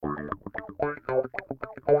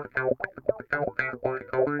Hi,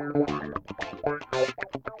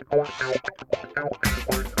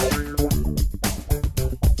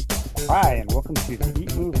 and welcome to the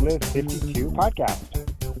Eat, Move, Live 52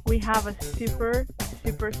 podcast. We have a super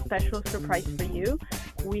special surprise for you.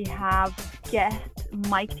 We have guests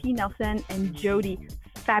Mike T. Nelson and Jody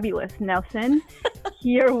Fabulous Nelson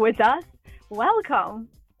here with us. Welcome.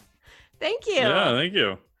 Thank you. Yeah, thank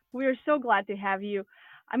you. We are so glad to have you.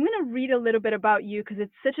 I'm going to read a little bit about you because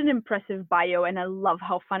it's such an impressive bio and I love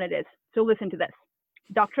how fun it is. So listen to this.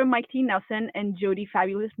 Dr. Mike T. Nelson and Jody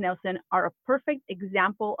Fabulous Nelson are a perfect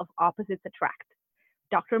example of opposites attract.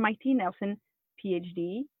 Dr. Mike T. Nelson,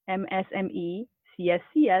 PhD, MSME,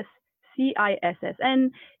 CSCS, CISSN,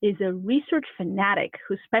 is a research fanatic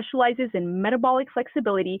who specializes in metabolic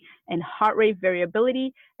flexibility and heart rate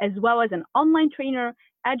variability, as well as an online trainer,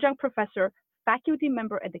 adjunct professor, faculty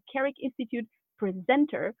member at the Carrick Institute,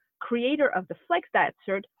 presenter, creator of the Flex Diet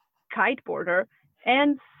Cert, kiteboarder,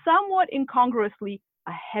 and somewhat incongruously,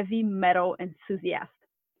 a heavy metal enthusiast.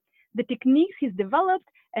 The techniques he's developed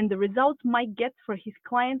and the results Mike gets for his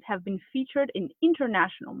clients have been featured in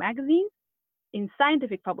international magazines, in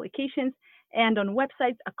scientific publications, and on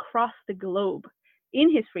websites across the globe. In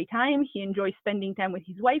his free time, he enjoys spending time with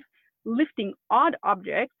his wife, lifting odd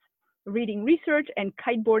objects, reading research, and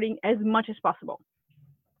kiteboarding as much as possible.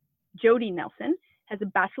 Jody Nelson has a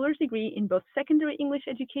bachelor's degree in both secondary English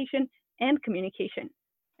education and communication.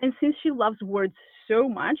 And since she loves words so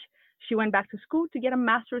much, she went back to school to get a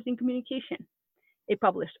master's in communication. A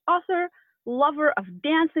published author, lover of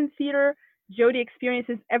dance and theater, Jody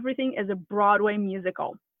experiences everything as a Broadway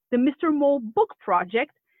musical. The Mr. Mole book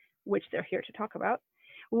project, which they're here to talk about,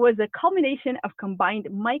 was a culmination of combined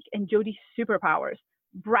Mike and Jody's superpowers.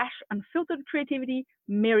 Brash, unfiltered creativity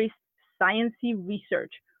marries sciencey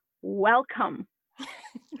research. Welcome.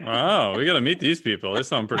 Wow, we got to meet these people. They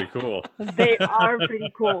sound pretty cool. They are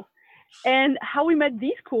pretty cool. And how we met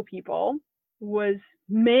these cool people was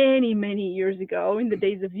many years ago in the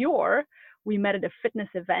days of yore. We met at a fitness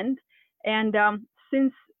event. And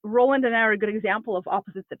since Roland and I are a good example of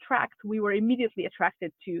opposites attract, we were immediately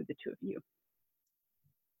attracted to the two of you.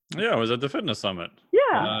 Yeah, I was at the fitness summit.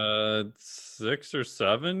 Yeah. 6 or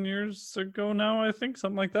 7 years ago now, I think,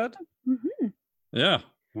 something like that. Mm-hmm. Yeah.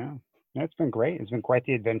 Yeah, it's been great. It's been quite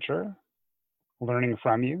the adventure. Learning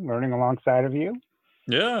from you, learning alongside of you.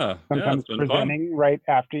 Yeah. Sometimes it's been presenting fun. right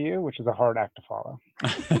after you, which is a hard act to follow.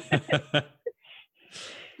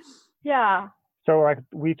 Yeah. So like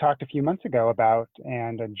we talked a few months ago about,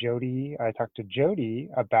 and I talked to Jody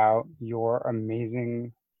about this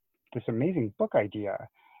amazing book idea.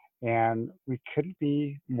 And we couldn't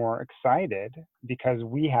be more excited because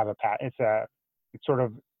we have it sort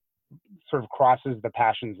of crosses the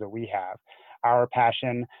passions that we have. Our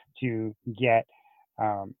passion to get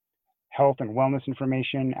health and wellness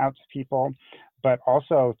information out to people, but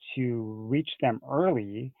also to reach them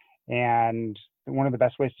early. And one of the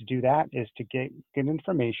best ways to do that is to get good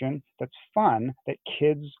information that's fun, that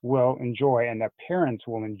kids will enjoy and that parents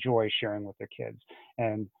will enjoy sharing with their kids.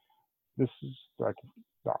 And this is like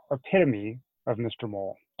the epitome of Mr.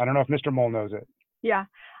 Mole. I don't know if Mr. Mole knows it. Yeah.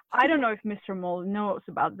 I don't know if Mr. Mole knows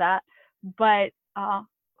about that, but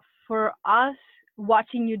for us,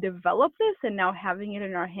 watching you develop this and now having it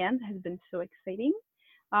in our hands has been so exciting,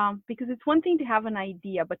 because it's one thing to have an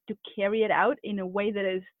idea, but to carry it out in a way that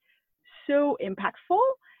is so impactful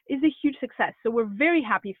is a huge success. So we're very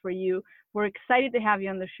happy for you. We're excited to have you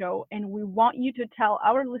on the show, and we want you to tell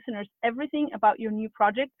our listeners everything about your new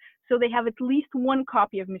project so they have at least one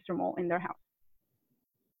copy of Mr. Mole in their house.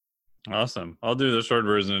 Awesome. I'll do the short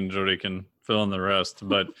version and Jody can fill in the rest.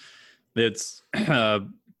 But it's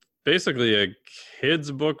basically a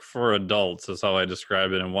kid's book for adults is how I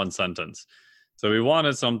describe it in one sentence. So we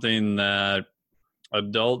wanted something that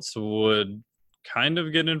adults would kind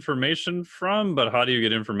of get information from, but how do you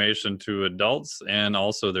get information to adults and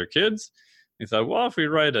also their kids? We thought, well, if we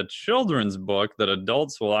write a children's book that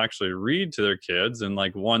adults will actually read to their kids in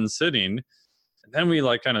like one sitting, and then we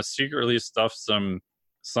like kind of secretly stuff some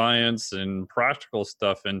science and practical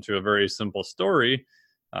stuff into a very simple story.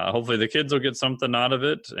 Hopefully the kids will get something out of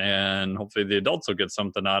it, and hopefully the adults will get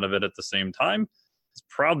something out of it at the same time. It's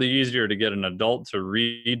probably easier to get an adult to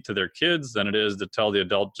read to their kids than it is to tell the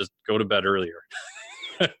adult just go to bed earlier.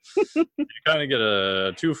 You kind of get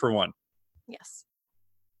a 2-for-1. Yes,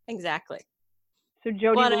 exactly. So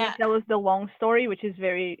Jody, will you tell us the long story, which is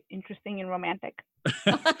very interesting and romantic?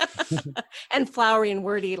 And flowery and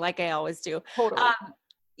wordy, like I always do. Totally.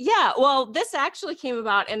 Yeah, well, this actually came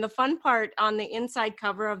about, and the fun part on the inside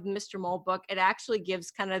cover of the Mr. Mole book, it actually gives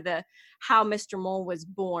kind of how Mr. Mole was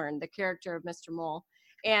born, the character of Mr. Mole.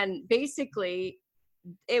 And basically,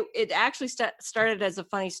 it actually started as a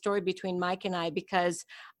funny story between Mike and I, because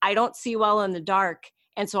I don't see well in the dark.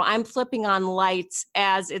 And so I'm flipping on lights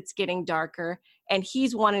as it's getting darker, and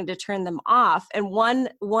he's wanting to turn them off. And one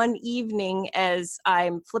evening, as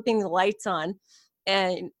I'm flipping the lights on,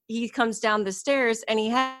 and he comes down the stairs, and he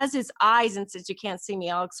has his eyes, and since you can't see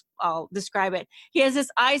me, I'll describe it. He has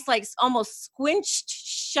his eyes like almost squinched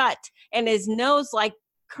shut, and his nose like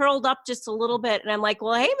curled up just a little bit. And I'm like,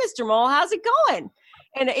 well, hey, Mr. Mole, how's it going?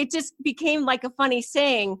 And it just became like a funny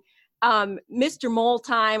saying, Mr. Mole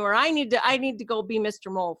time, or I need to go be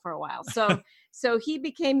Mr. Mole for a while. So he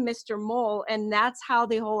became Mr. Mole, and that's how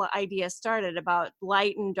the whole idea started, about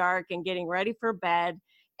light and dark and getting ready for bed.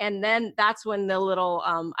 And then that's when the little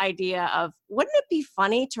idea of, wouldn't it be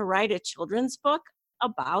funny to write a children's book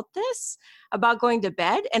about this, about going to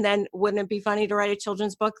bed? And then wouldn't it be funny to write a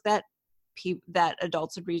children's book that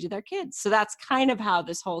adults would read to their kids? So that's kind of how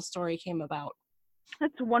this whole story came about.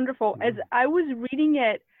 That's wonderful. As I was reading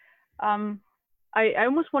it, I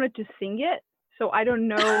almost wanted to sing it. So I don't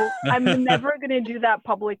know. I'm never going to do that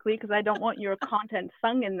publicly because I don't want your content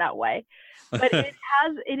sung in that way. But it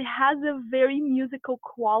has a very musical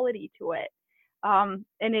quality to it. And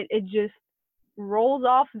it just rolls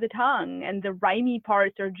off the tongue, and the rhymey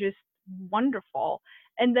parts are just wonderful.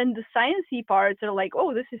 And then the sciencey parts are like,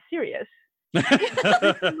 oh, this is serious. This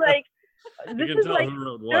is like, there's like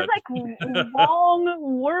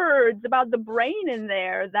long words about the brain in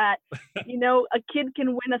there that, a kid can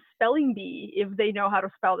win a spelling bee if they know how to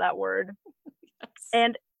spell that word. Yes.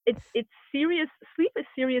 And it's serious. Sleep is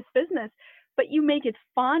serious business, but you make it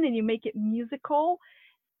fun and you make it musical.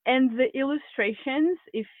 And the illustrations,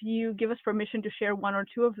 if you give us permission to share one or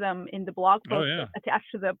two of them in the blog post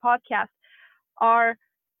attached to the podcast,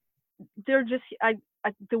 they're just,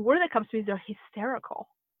 the word that comes to me is they're hysterical.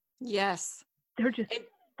 Yes. They're just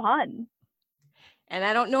fun. And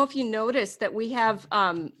I don't know if you noticed that we have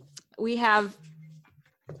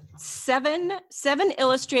seven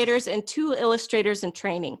illustrators and 2 illustrators in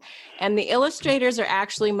training. And the illustrators are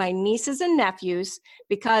actually my nieces and nephews,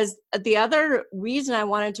 because the other reason I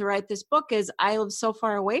wanted to write this book is I live so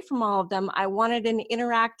far away from all of them. I wanted an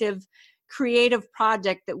interactive, creative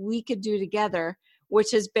project that we could do together,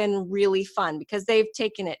 which has been really fun, because they've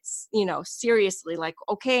taken it, seriously, like,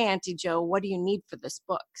 okay, Auntie Jo, what do you need for this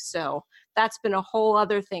book? So that's been a whole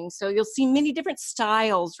other thing. So you'll see many different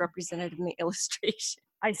styles represented in the illustration.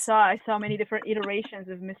 I saw many different iterations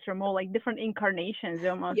of Mr. Mole, like different incarnations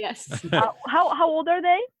almost. Yes. How old are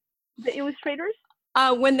they, the illustrators?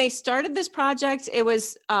 When they started this project, it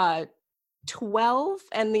was 12,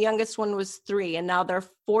 and the youngest one was 3, and now they're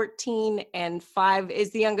 14, and 5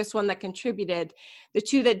 is the youngest one that contributed. The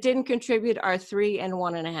 2 that didn't contribute are 3 and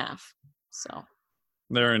 1.5. So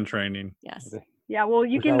they're in training. Yes. Yeah. Well,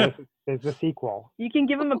 there's the sequel. You can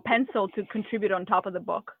give them a pencil to contribute on top of the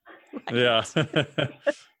book. Yeah. Well,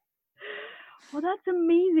 that's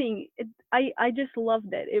amazing. I just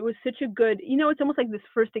loved it. It was such a good, it's almost like this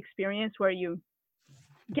first experience where you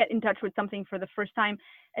get in touch with something for the first time,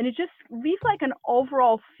 and it just leaves like an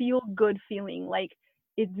overall feel good feeling, like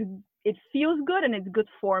it feels good and it's good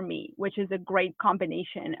for me, which is a great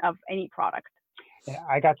combination of any product.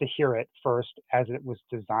 I got to hear it first as it was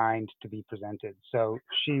designed to be presented. So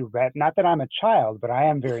she read, not that I'm a child, but I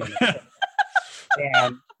am very mature.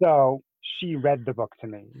 And so she read the book to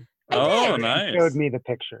me. Oh, nice. Showed me the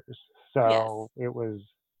pictures. So It was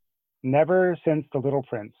never since The Little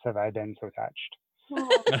Prince have I been so touched.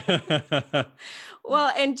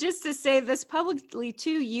 Well, and just to say this publicly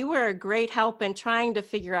too, you were a great help in trying to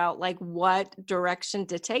figure out like what direction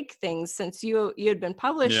to take things, since you had been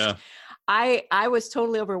published. Yeah. I was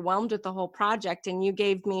totally overwhelmed with the whole project, and you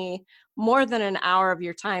gave me more than an hour of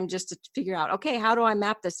your time just to figure out, okay, how do I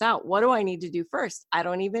map this out? What do I need to do first? I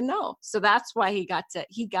don't even know. So that's why he got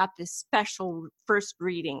this special first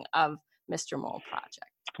reading of Mr. Mole project.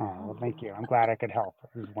 Oh, well, thank you. I'm glad I could help.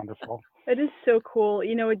 It was wonderful. It is so cool.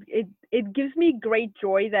 It gives me great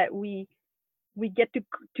joy that we get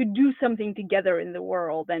to do something together in the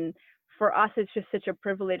world. And for us, it's just such a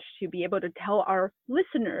privilege to be able to tell our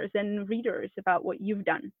listeners and readers about what you've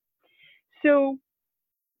done. So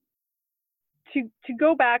to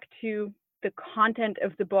go back to the content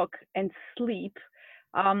of the book and sleep,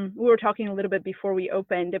 we were talking a little bit before we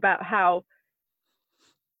opened about how,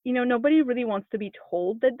 nobody really wants to be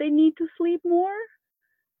told that they need to sleep more,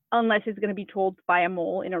 unless it's going to be told by a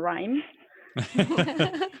mole in a rhyme.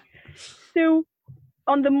 So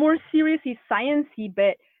on the more seriously sciencey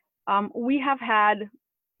bit, we have had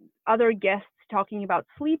other guests talking about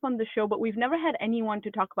sleep on the show, but we've never had anyone to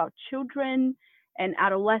talk about children and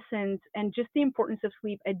adolescence, and just the importance of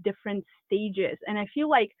sleep at different stages. And I feel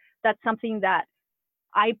like that's something that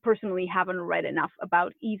I personally haven't read enough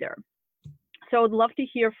about either. So I'd love to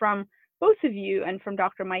hear from both of you and from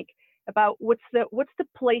Dr. Mike about what's the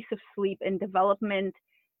place of sleep in development,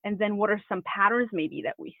 and then what are some patterns maybe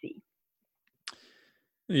that we see.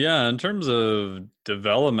 Yeah, in terms of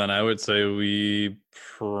development, I would say we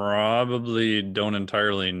probably don't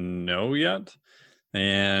entirely know yet.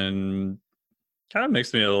 And kind of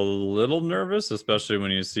makes me a little nervous, especially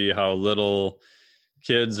when you see how little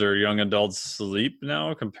kids or young adults sleep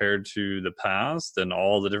now compared to the past, and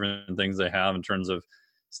all the different things they have in terms of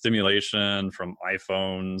stimulation from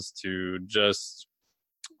iPhones to just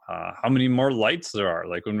how many more lights there are.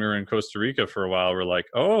 Like when we were in Costa Rica for a while, we're like,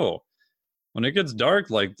 oh, when it gets dark,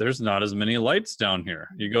 like there's not as many lights down here.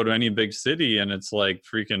 You go to any big city and it's like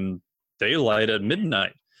freaking daylight at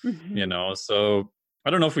midnight, you know? So I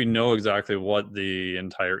don't know if we know exactly what the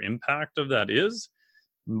entire impact of that is,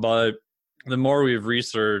 but the more we've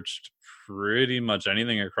researched pretty much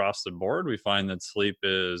anything across the board, we find that sleep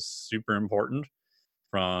is super important,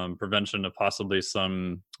 from prevention of possibly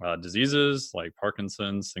some diseases like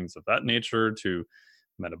Parkinson's, things of that nature, to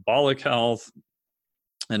metabolic health.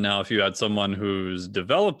 And now if you had someone who's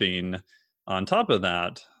developing on top of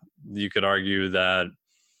that, you could argue that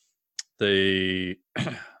they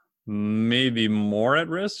may be more at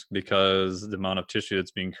risk because the amount of tissue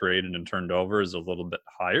that's being created and turned over is a little bit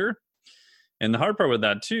higher. And the hard part with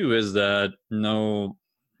that too is that no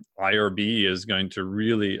IRB is going to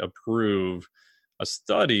really approve a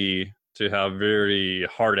study to have very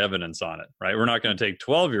hard evidence on it, right? We're not going to take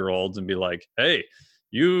 12-year-olds and be like, hey,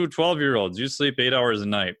 you 12-year-olds, you sleep 8 hours a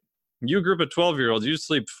night. You group of 12-year-olds, you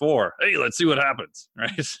sleep 4. Hey, let's see what happens,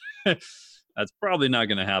 right? That's probably not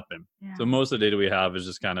going to happen. Yeah. So most of the data we have is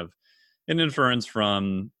just kind of an inference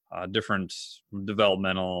from different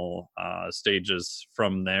developmental stages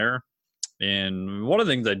from there. And one of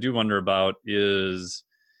the things I do wonder about is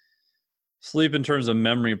sleep in terms of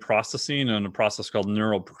memory processing and a process called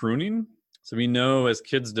neural pruning. So we know as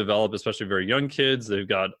kids develop, especially very young kids, they've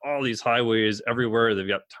got all these highways everywhere. They've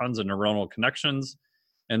got tons of neuronal connections.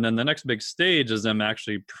 And then the next big stage is them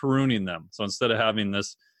actually pruning them. So instead of having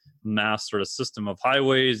this mass sort of system of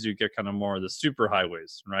highways, you get kind of more of the super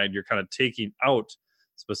highways, right? You're kind of taking out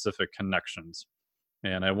specific connections.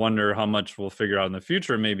 And I wonder how much we'll figure out in the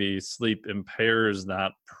future. Maybe sleep impairs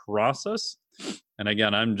that process. And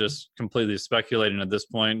again, I'm just completely speculating at this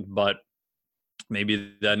point, but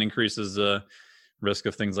maybe that increases the risk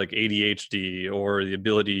of things like ADHD or the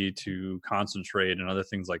ability to concentrate and other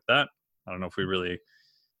things like that. I don't know if we really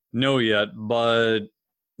know yet, but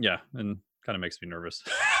yeah, and kind of makes me nervous.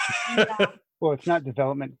 Well, it's not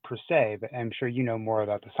development per se, but I'm sure you know more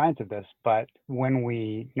about the science of this. But when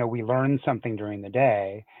we learn something during the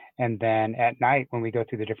day, and then at night when we go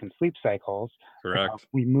through the different sleep cycles, correct,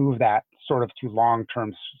 we move that sort of to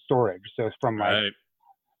long-term storage. So it's from like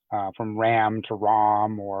from RAM to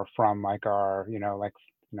ROM, or from like our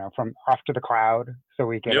from off to the cloud, so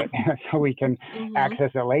we get it, so we can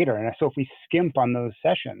access it later. And so if we skimp on those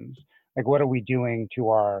sessions, like what are we doing to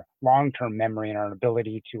our long-term memory and our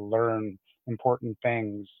ability to learn important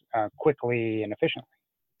things quickly and efficiently?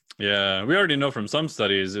 Yeah, we already know from some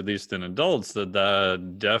studies, at least in adults, that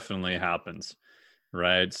that definitely happens,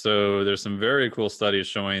 right? So there's some very cool studies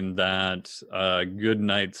showing that good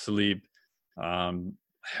night's sleep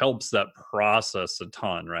helps that process a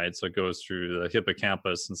ton, right? So it goes through the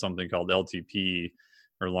hippocampus and something called LTP,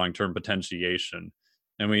 or long-term potentiation.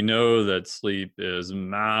 And we know that sleep is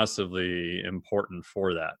massively important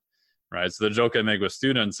for that, right? So the joke I make with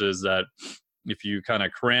students is that if you kind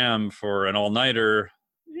of cram for an all-nighter,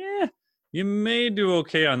 you may do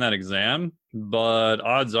okay on that exam, but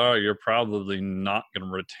odds are you're probably not going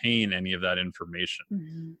to retain any of that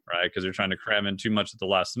information, right? Because you're trying to cram in too much at the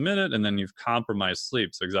last minute, and then you've compromised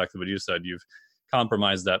sleep. So exactly what you said, you've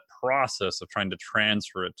compromised that process of trying to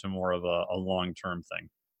transfer it to more of a long-term thing.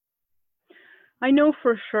 I know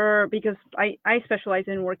for sure, because I specialize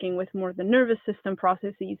in working with more the nervous system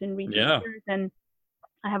processes and researchers, and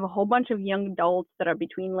I have a whole bunch of young adults that are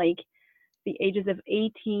between like the ages of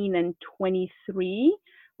 18 and 23,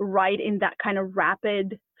 right in that kind of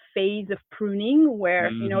rapid phase of pruning where,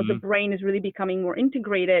 the brain is really becoming more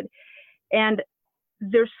integrated, and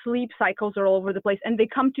their sleep cycles are all over the place. And they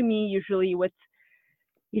come to me usually with,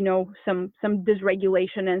 some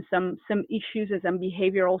dysregulation and some issues and some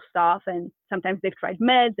behavioral stuff. And sometimes they've tried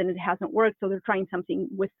meds and it hasn't worked. So they're trying something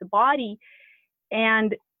with the body,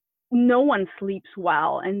 and no one sleeps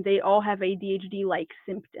well, and they all have ADHD-like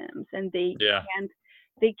symptoms, and they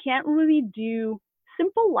can't really do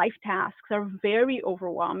simple life tasks are very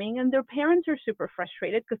overwhelming, and their parents are super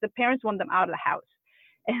frustrated because the parents want them out of the house.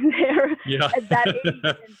 And they're at that age,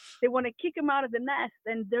 and they want to kick them out of the nest,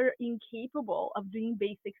 and they're incapable of doing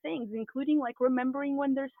basic things, including like remembering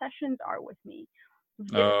when their sessions are with me.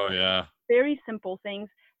 Very simple things,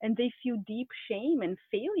 and they feel deep shame and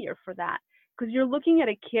failure for that, because you're looking at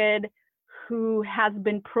a kid who has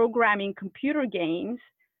been programming computer games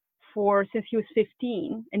since he was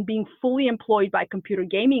 15 and being fully employed by a computer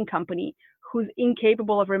gaming company, who's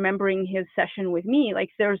incapable of remembering his session with me. Like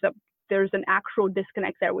there's an actual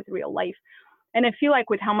disconnect there with real life. And I feel like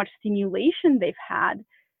with how much stimulation they've had,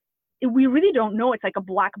 we really don't know. It's like a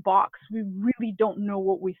black box. We really don't know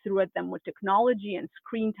what we threw at them with technology and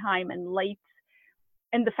screen time and lights.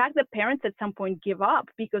 And the fact that parents at some point give up,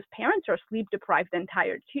 because parents are sleep deprived and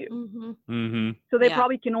tired too. Mm-hmm. Mm-hmm. So they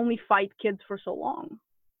probably can only fight kids for so long.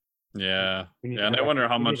 Yeah. And I wonder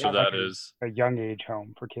how much of that is a young age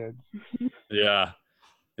home for kids. Yeah.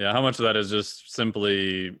 How much of that is just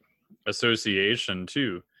simply association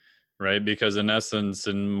too, right? Because in essence,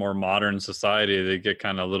 in more modern society, they get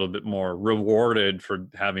kind of a little bit more rewarded for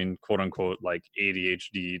having quote unquote like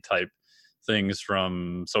ADHD type things,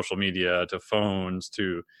 from social media to phones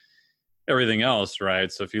to everything else, right?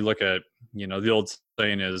 So if you look at, the old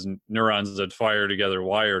saying is neurons that fire together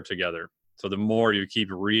wire together. So the more you keep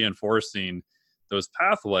reinforcing those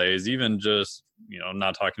pathways, even just,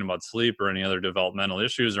 not talking about sleep or any other developmental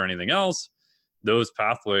issues or anything else, those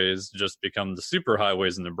pathways just become the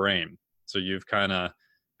superhighways in the brain. So you've kind of,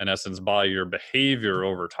 in essence, by your behavior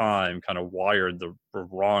over time, kind of wired the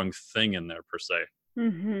wrong thing in there per se.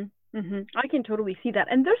 Mm-hmm. Mm-hmm. I can totally see that.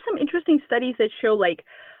 And there's some interesting studies that show like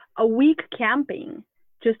a week camping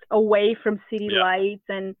just away from city lights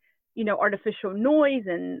and, artificial noise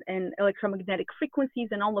and electromagnetic frequencies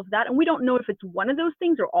and all of that. And we don't know if it's one of those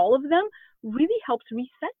things or all of them, really helps reset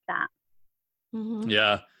that. Mm-hmm.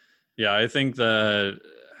 Yeah, I think that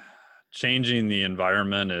changing the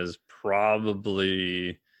environment is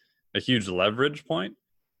probably a huge leverage point.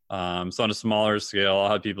 So on a smaller scale, I'll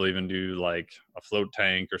have people even do like a float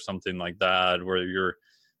tank or something like that, where you're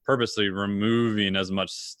purposely removing as much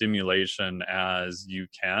stimulation as you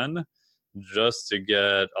can, just to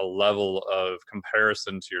get a level of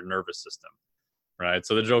comparison to your nervous system, right?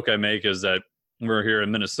 So the joke I make is that we're here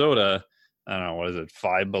in Minnesota, I don't know, what is it,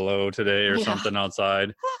 5 below today or something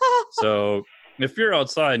outside. So if you're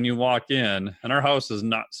outside and you walk in and our house is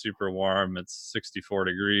not super warm, it's 64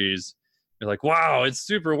 degrees, you're like, wow, it's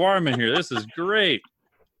super warm in here. This is great.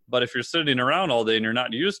 But if you're sitting around all day and you're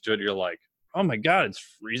not used to it, you're like, oh my God, it's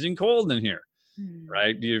freezing cold in here,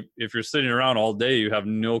 right? If you're sitting around all day, you have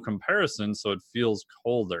no comparison, so it feels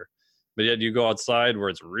colder. But yet you go outside where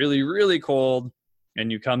it's really, really cold,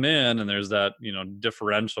 and you come in and there's that,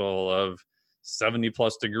 differential of 70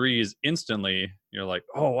 plus degrees instantly. You're like,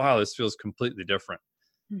 oh, wow, this feels completely different,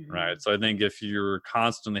 right? So I think if you're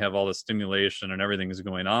constantly have all the stimulation and everything is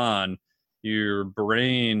going on, your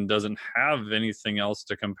brain doesn't have anything else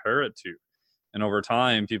to compare it to. And over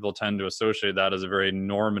time, people tend to associate that as a very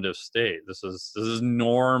normative state. This is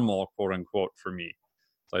normal, quote unquote, for me.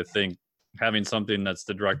 So I think having something that's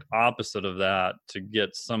the direct opposite of that to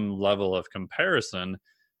get some level of comparison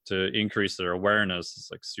to increase their awareness is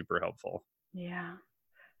like super helpful. Yeah.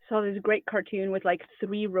 So there's a great cartoon with like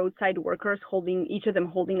 3 roadside workers each of them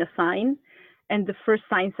holding a sign. And the first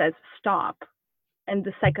sign says, stop. And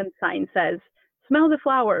the second sign says, smell the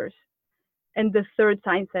flowers. And the third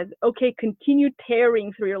sign says, okay, continue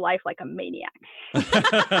tearing through your life like a maniac.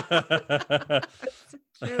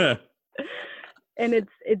 And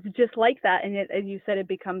it's just like that. And as you said, it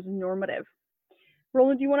becomes normative.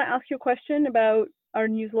 Roland, do you want to ask you a question about our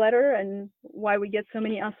newsletter and why we get so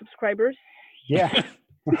many unsubscribers? Yeah,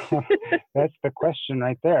 that's the question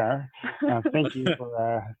right there. Thank you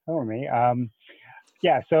for telling me.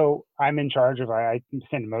 So I'm in charge of, I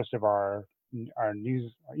send most of our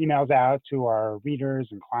news emails out to our readers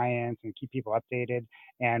and clients and keep people updated.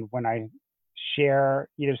 And when I share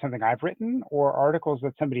either something I've written or articles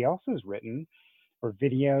that somebody else has written or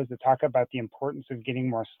videos that talk about the importance of getting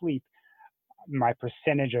more sleep, my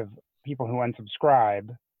percentage of people who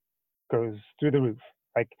unsubscribe goes through the roof.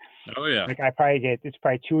 Like, oh yeah, like it's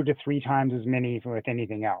probably 2 to 3 times as many with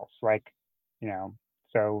anything else. Like,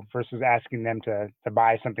 so versus asking them to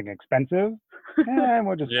buy something expensive,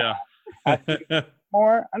 we'll just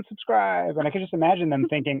more unsubscribe. And I can just imagine them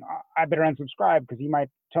thinking, oh, I better unsubscribe because he might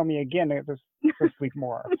tell me again to sleep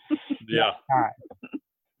more. Yeah.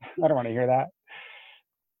 I don't want to hear that.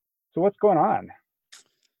 So what's going on?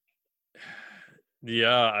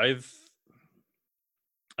 Yeah,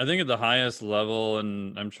 I think at the highest level,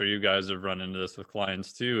 and I'm sure you guys have run into this with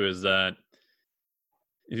clients too, is that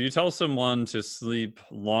if you tell someone to sleep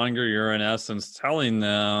longer, you're in essence telling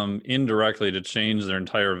them indirectly to change their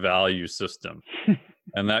entire value system.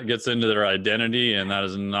 And that gets into their identity, and that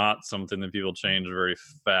is not something that people change very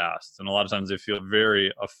fast. And a lot of times they feel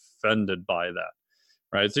very offended by that,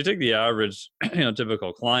 right? So you take the average,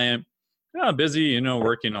 typical client, busy,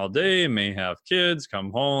 working all day, may have kids, come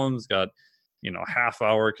home, has got,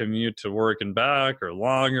 half-hour commute to work and back or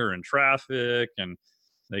longer in traffic, and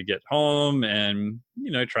they get home and,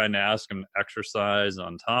 trying to ask them to exercise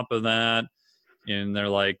on top of that. And they're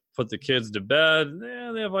like, put the kids to bed.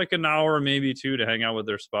 Yeah, they have like an hour, maybe two, to hang out with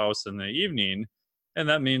their spouse in the evening. And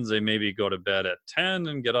that means they maybe go to bed at 10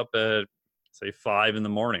 and get up at, say, 5 in the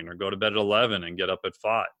morning, or go to bed at 11 and get up at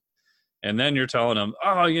 5. And then you're telling them,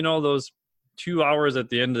 those 2 hours at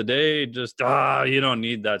the end of the day, just, you don't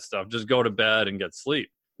need that stuff. Just go to bed and get sleep.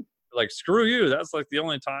 Like, screw you. That's like the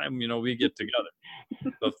only time, we get together.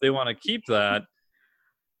 So if they want to keep that,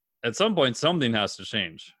 at some point, something has to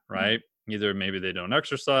change, right? Either maybe they don't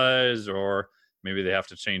exercise, or maybe they have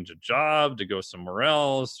to change a job to go somewhere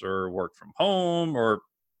else, or work from home, or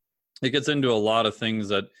it gets into a lot of things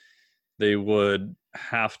that they would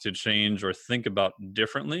have to change or think about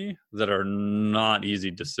differently that are not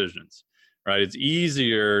easy decisions, right? It's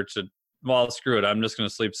easier to, well, screw it. I'm just going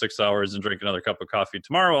to sleep 6 hours and drink another cup of coffee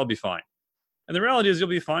tomorrow. I'll be fine. And the reality is you'll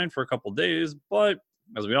be fine for a couple of days, but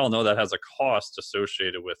as we all know, that has a cost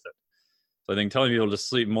associated with it. So I think telling people to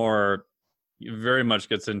sleep more very much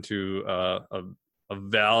gets into a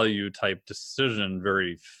value type decision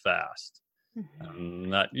very fast.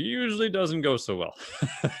 And that usually doesn't go so well.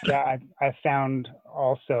 Yeah, I've found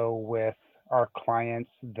also with our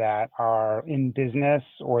clients that are in business,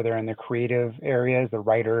 or they're in the creative areas, the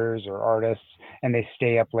writers or artists, and they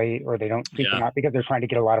stay up late, or they don't sleep enough because they're trying to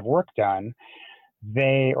get a lot of work done.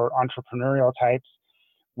 They are entrepreneurial types.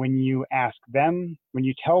 When you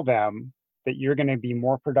tell them that you're going to be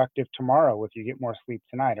more productive tomorrow if you get more sleep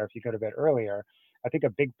tonight, or if you go to bed earlier, I think a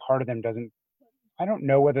big part of them I don't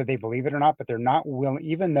know whether they believe it or not, but they're not willing,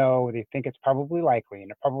 even though they think it's probably likely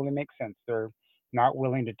and it probably makes sense, they're not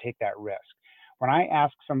willing to take that risk. When I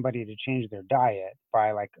ask somebody to change their diet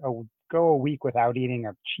by go a week without eating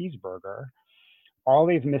a cheeseburger, all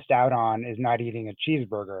they've missed out on is not eating a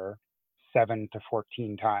cheeseburger 7 to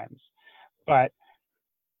 14 times. But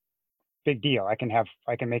big deal. I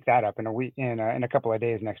can make that up in a week, in a couple of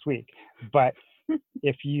days next week. But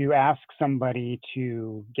if you ask somebody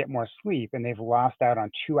to get more sleep and they've lost out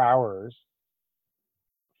on 2 hours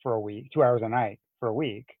for a week, 2 hours a night for a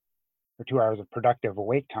week, or 2 hours of productive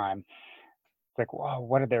awake time, it's like, whoa,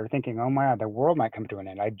 what are they thinking? Oh my God, the world might come to an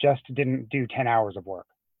end. I just didn't do 10 hours of work.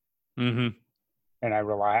 Mm-hmm. And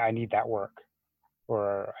I need that work.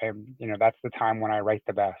 Or that's the time when I write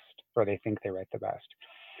the best, or they think they write the best.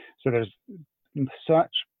 So there's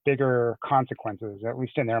such bigger consequences, at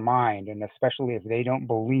least in their mind, and especially if they don't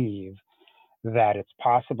believe that it's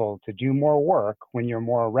possible to do more work when you're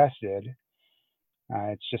more rested,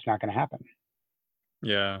 it's just not going to happen.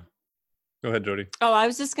 Yeah. Go ahead, Jody. Oh, I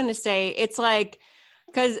was just going to say, it's like,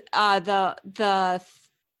 because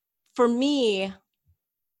for me,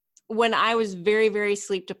 when I was very, very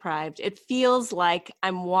sleep deprived, it feels like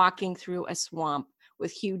I'm walking through a swamp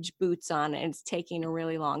with huge boots on, and it's taking a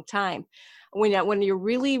really long time. When you're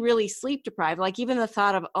really, really sleep deprived, like even the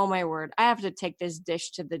thought of, oh my word, I have to take this dish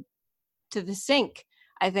to the sink,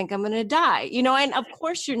 I think I'm going to die, and of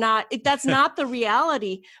course you're not, that's not the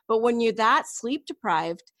reality. But when you're that sleep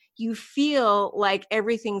deprived, you feel like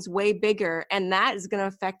everything's way bigger, and that is going to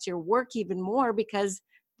affect your work even more because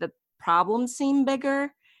the problems seem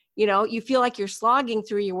bigger. You feel like you're slogging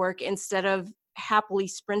through your work instead of happily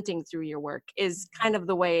sprinting through your work, is kind of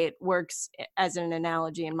the way it works as an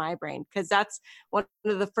analogy in my brain, because that's one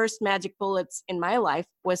of the first magic bullets in my life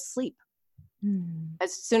was sleep.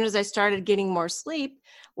 As soon as I started getting more sleep,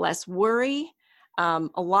 less worry, a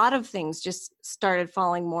lot of things just started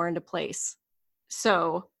falling more into place.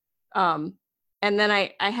 So and then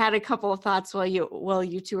I had a couple of thoughts while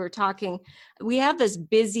you two were talking. We have this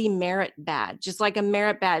busy merit badge, just like a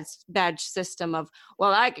merit badge system of,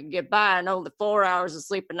 well, I could get by on only 4 hours of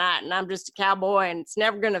sleep a night, and I'm just a cowboy, and it's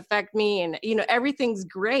never going to affect me, and everything's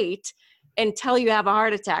great until you have a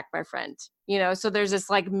heart attack, my friend. So there's this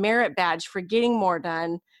like merit badge for getting more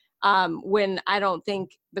done, when I don't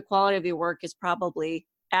think the quality of your work is probably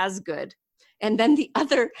as good. And then the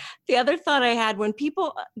other thought I had, when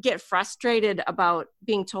people get frustrated about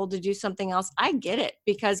being told to do something else, I get it,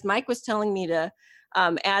 because Mike was telling me to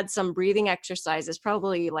add some breathing exercises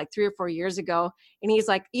probably like 3 or 4 years ago. And he's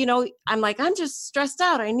like, I'm like, I'm just stressed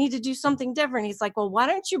out. I need to do something different. He's like, well, why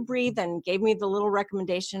don't you breathe? And gave me the little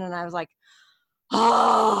recommendation. And I was like,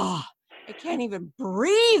 oh, I can't even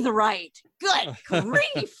breathe right. Good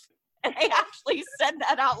grief. And I actually said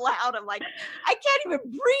that out loud. I'm like, I can't even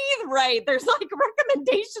breathe right. There's like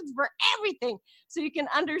recommendations for everything. So you can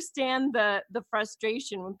understand the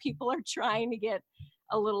frustration when people are trying to get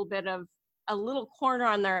a little corner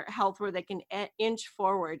on their health where they can inch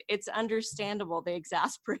forward. It's understandable, the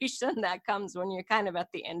exasperation that comes when you're kind of at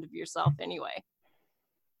the end of yourself anyway.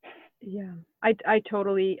 Yeah, I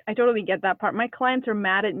totally get that part. My clients are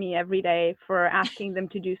mad at me every day for asking them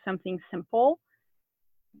to do something simple.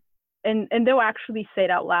 And they'll actually say it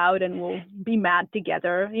out loud, and we'll be mad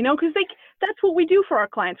together, because that's what we do for our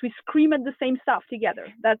clients. We scream at the same stuff together.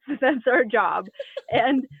 That's our job.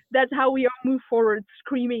 And that's how we all move forward,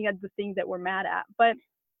 screaming at the things that we're mad at. But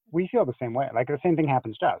we feel the same way. Like the same thing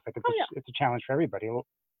happens to us. Like it's a challenge for everybody.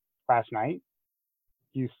 Last night,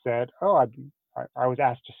 you said, I was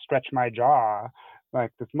asked to stretch my jaw,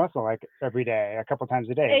 like this muscle, like every day, a couple times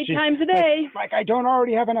a day. 8 times a day. Like I don't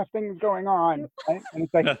already have enough things going on. Right? And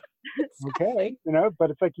it's like, okay, but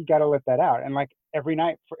it's like, you got to let that out. And like every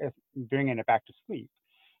night, if I'm bringing it back to sleep,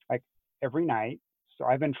 like every night. So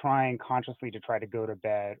I've been trying consciously to try to go to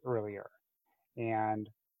bed earlier. And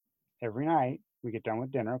every night we get done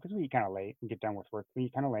with dinner, because we eat kind of late. We get done with work, we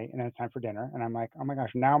eat kind of late, and then it's time for dinner. And I'm like, oh my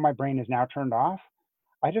gosh, now my brain is now turned off.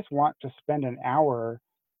 I just want to spend an hour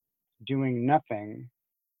doing nothing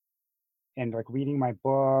and like reading my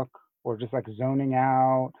book or just like zoning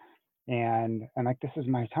out, and like, this is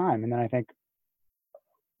my time. And then I think,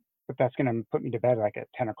 but that's going to put me to bed like at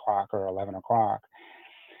 10 o'clock or 11 o'clock.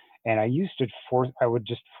 And I would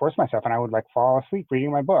just force myself, and I would like fall asleep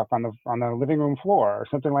reading my book on the living room floor or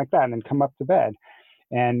something like that, and then come up to bed.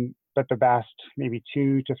 But the past maybe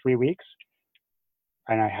 2 to 3 weeks,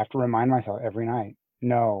 and I have to remind myself every night,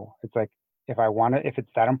 no, it's like, if it's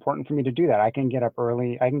that important for me to do that, I can get up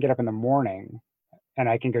early. I can get up in the morning, and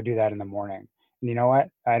I can go do that in the morning. And you know what?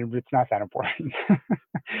 It's not that important.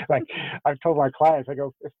 Like I've told my clients, I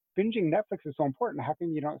go, if binging Netflix is so important, how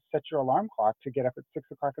come you don't set your alarm clock to get up at 6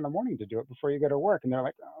 o'clock in the morning to do it before you go to work? And they're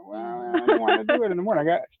like, oh, well, I don't want to do it in the morning.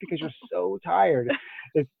 It's because you're so tired.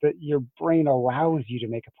 It's that your brain allows you to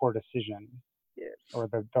make a poor decision, or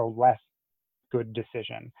the less good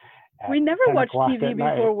decision. We never watch TV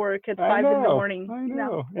before work at 5 in the morning. I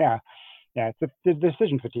know. No. Yeah. It's the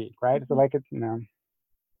decision fatigue, right? So like, it's,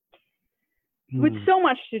 With so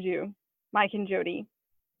much to do, Mike and Jody,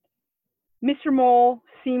 Mr. Mole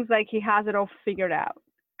seems like he has it all figured out.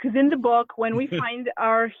 Because in the book, when we find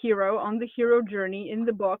our hero on the hero journey in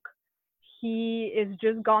the book, he is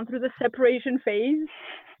just gone through the separation phase,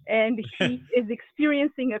 and he is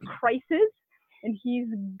experiencing a crisis. And he's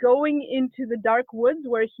going into the dark woods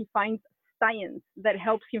where he finds science that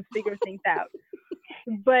helps him figure things out.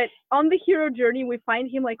 But on the hero journey, we find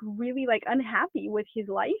him like really like unhappy with his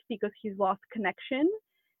life because he's lost connection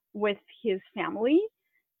with his family,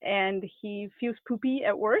 and he feels poopy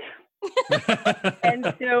at work.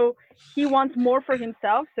 And so he wants more for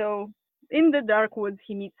himself. So in the dark woods,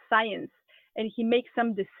 he meets science, and he makes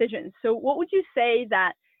some decisions. So what would you say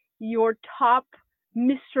that your top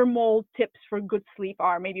Mr. Mole tips for good sleep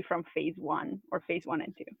are, maybe from phase 1 or phase 1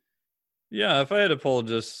 and 2? Yeah, if I had to pull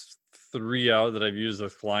just 3 out that I've used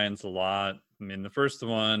with clients a lot, I mean, the first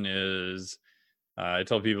one is I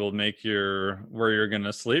tell people, make where you're going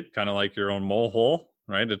to sleep kind of like your own mole hole,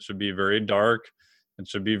 right? It should be very dark. It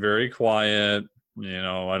should be very quiet.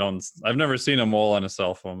 I've never seen a mole on a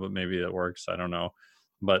cell phone, but maybe it works. I don't know.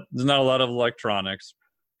 But there's not a lot of electronics,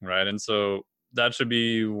 right? And so that should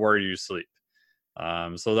be where you sleep.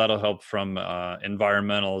 So that'll help from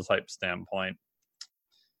environmental type standpoint.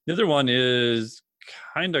 The other one is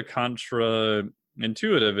kind of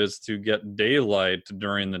contra-intuitive, is to get daylight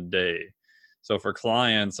during the day. So for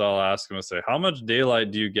clients, I'll ask them, say, how much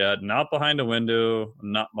daylight do you get? Not behind a window,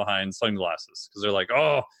 not behind sunglasses. Because they're like,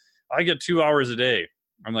 oh, I get 2 hours a day.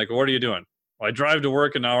 I'm like, well, what are you doing? Well, I drive to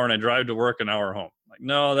work an hour and I drive to work an hour home. I'm like,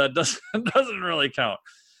 no, that doesn't really count.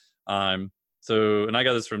 And I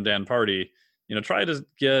got this from Dan Party. Try to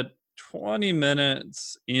get 20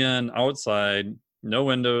 minutes in outside, no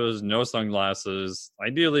windows, no sunglasses,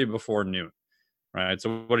 ideally before noon, right?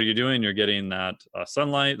 So what are you doing? You're getting that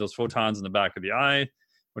sunlight, those photons in the back of the eye,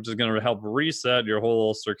 which is going to help reset your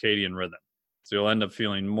whole circadian rhythm. So you'll end up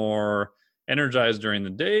feeling more energized during the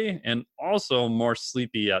day and also more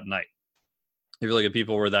sleepy at night. if you look at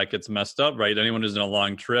people where that gets messed up, right? Anyone who's in a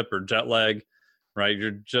long trip or jet lag, right?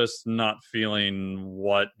 You're just not feeling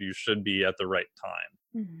what you should be at the right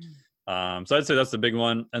time. Mhm. So I'd say that's the big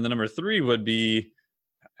one. And the number 3 would be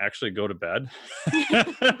actually go to bed.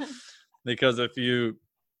 Because if you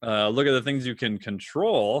look at the things you can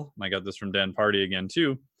control, I got this from Dan Party again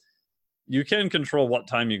too, you can control what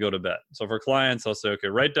time you go to bed. So for clients, I'll say, okay,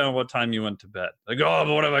 write down what time you went to bed. Like, oh,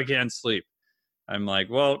 but what if I can't sleep? I'm like,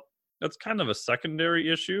 well, that's kind of a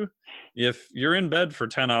secondary issue. If you're in bed for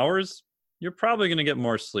 10 hours, you're probably going to get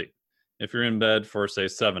more sleep if you're in bed for, say,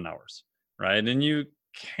 7 hours, right? And you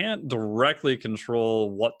can't directly control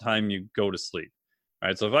what time you go to sleep,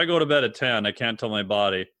 right? So if I go to bed at 10, I can't tell my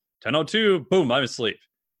body, 10:02, boom, I'm asleep.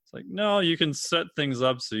 It's like, no, you can set things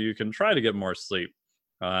up so you can try to get more sleep,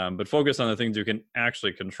 but focus on the things you can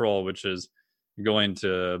actually control, which is going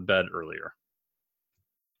to bed earlier.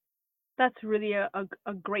 That's really a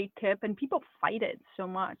great tip, and people fight it so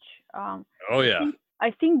much. Oh, yeah.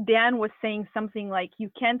 I think Dan was saying something like,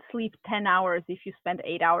 you can't sleep 10 hours if you spend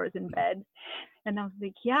 8 hours in bed. And I was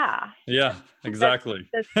like, yeah. Yeah, exactly.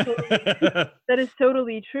 That is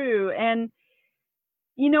totally true. And,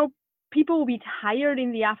 you know, people will be tired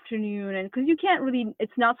in the afternoon, and because you can't really,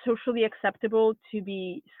 it's not socially acceptable to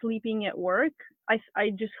be sleeping at work. I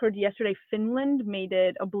just heard yesterday Finland made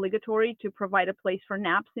it obligatory to provide a place for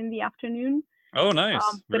naps in the afternoon. Oh, nice.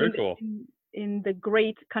 Very cool. In the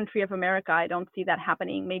great country of America, I don't see that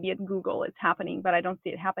happening. Maybe at Google it's happening, but I don't see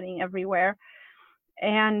it happening everywhere.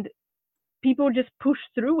 And people just push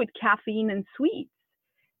through with caffeine and sweets.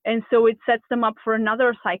 And so it sets them up for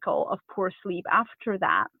another cycle of poor sleep after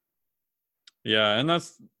that. Yeah, and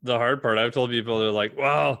that's the hard part. I've told people, they're like,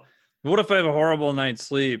 well, what if I have a horrible night's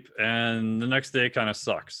sleep and the next day kind of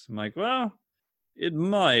sucks? I'm like, well, it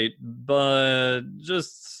might, but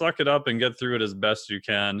just suck it up and get through it as best you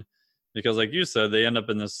can. Because like you said, they end up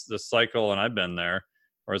in this cycle, and I've been there,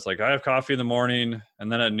 where it's like, I have coffee in the morning,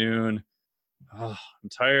 and then at noon, I'm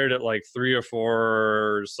tired at like 3 or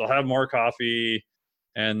 4, so I'll have more coffee,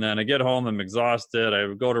 and then I get home, I'm exhausted,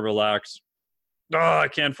 I go to relax. I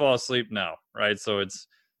can't fall asleep now, right? So it's,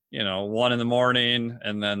 1 in the morning,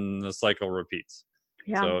 and then the cycle repeats.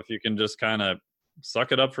 Yeah. So if you can just kind of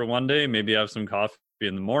suck it up for one day, maybe have some coffee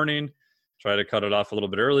in the morning, try to cut it off a little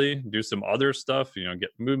bit early, do some other stuff, get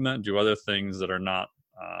movement, do other things that are not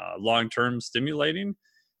long-term stimulating,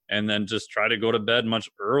 and then just try to go to bed much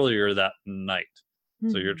earlier that night.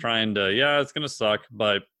 So you're trying to, it's going to suck,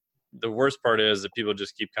 but the worst part is that people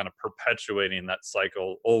just keep kind of perpetuating that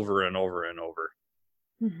cycle over and over and over.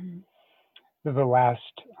 Mm-hmm. The last,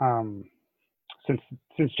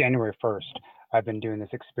 since January 1st, I've been doing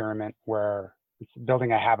this experiment where it's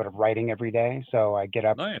building a habit of writing every day. So I get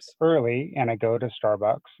up early and I go to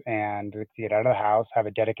Starbucks and get out of the house, have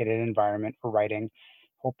a dedicated environment for writing,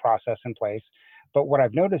 whole process in place. But what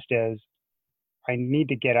I've noticed is I need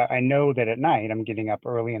to get up. I know that at night I'm getting up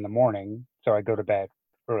early in the morning, so I go to bed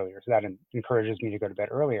earlier. So that encourages me to go to bed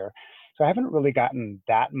earlier. So I haven't really gotten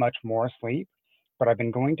that much more sleep, but I've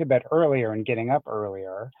been going to bed earlier and getting up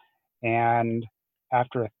earlier. And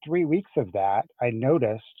after 3 weeks of that, I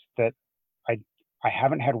noticed that I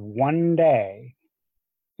haven't had one day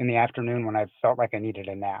in the afternoon when I felt like I needed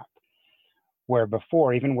a nap, where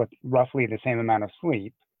before, even with roughly the same amount of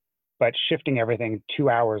sleep, but shifting everything 2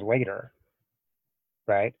 hours later,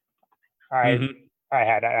 right? I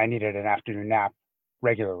needed an afternoon nap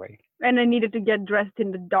regularly. And I needed to get dressed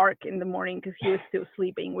in the dark in the morning because he was still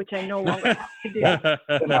sleeping, which I no longer have to do. Yeah.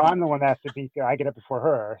 So now I'm the one that has to be, I get up before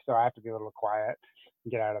her, so I have to be a little quiet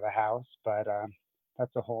and get out of the house. But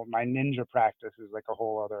that's my ninja practice is like a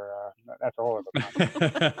whole other, that's a whole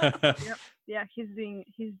other Yep. Yeah, he's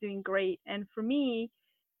doing great. And for me,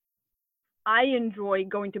 I enjoy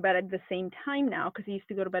going to bed at the same time now because I used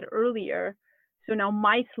to go to bed earlier. So now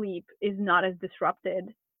my sleep is not as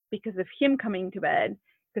disrupted because of him coming to bed.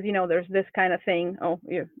 Because, there's this kind of thing. Oh,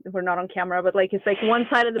 yeah, we're not on camera, but it's like one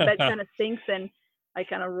side of the bed kind of sinks and I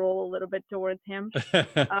kind of roll a little bit towards him.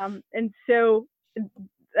 And so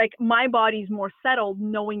my body's more settled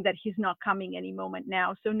knowing that he's not coming any moment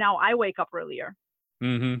now. So now I wake up earlier.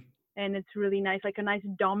 Mm-hmm. And it's really nice, like a nice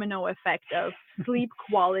domino effect of sleep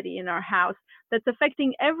quality in our house that's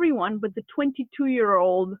affecting everyone but the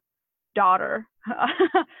 22-year-old daughter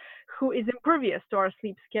who is impervious to our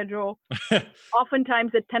sleep schedule.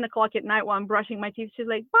 Oftentimes at 10 o'clock at night while I'm brushing my teeth, she's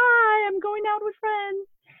like, bye, I'm going out with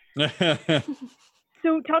friends.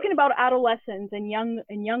 So talking about adolescents and young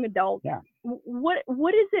adults,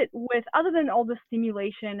 what is it with, other than all the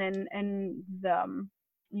stimulation and the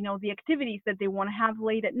the activities that they want to have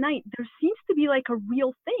late at night, there seems to be like a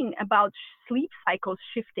real thing about sleep cycles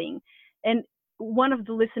shifting. And one of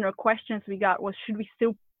the listener questions we got was, should we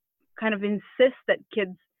still kind of insist that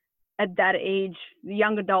kids at that age, the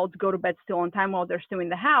young adults, go to bed still on time while they're still in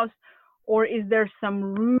the house? Or is there some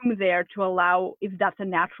room there to allow if that's a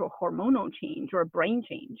natural hormonal change or a brain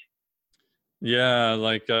change? Yeah,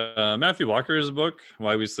 like Matthew Walker's book,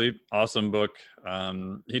 Why We Sleep, awesome book.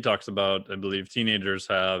 He talks about, I believe, teenagers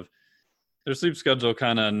have their sleep schedule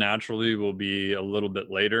kind of naturally will be a little bit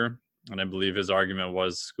later. And I believe his argument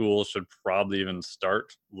was school should probably even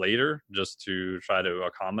start later just to try to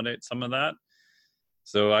accommodate some of that.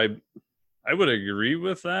 So I would agree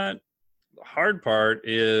with that. The hard part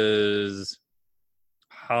is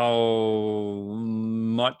how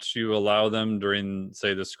much you allow them during,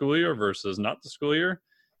 say, the school year versus not the school year.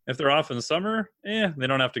 If they're off in the summer, they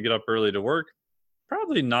don't have to get up early to work.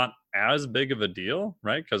 Probably not as big of a deal,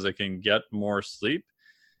 right? Because they can get more sleep.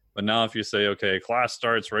 But now if you say, okay, class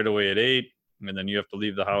starts right away at 8, and then you have to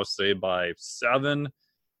leave the house, say, by 7,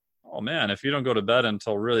 oh man, if you don't go to bed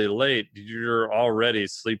until really late, you're already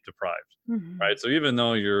sleep deprived, right? So even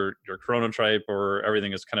though your chronotype or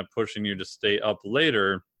everything is kind of pushing you to stay up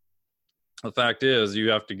later, the fact is you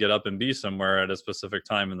have to get up and be somewhere at a specific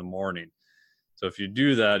time in the morning. So if you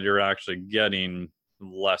do that, you're actually getting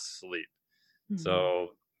less sleep.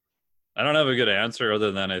 So I don't have a good answer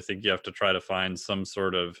other than I think you have to try to find some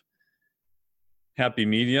sort of happy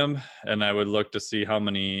medium, and I would look to see how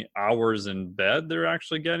many hours in bed they're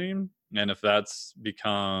actually getting, and if that's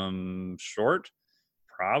become short,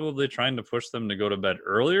 probably trying to push them to go to bed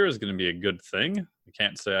earlier is going to be a good thing. I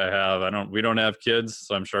can't say we don't have kids,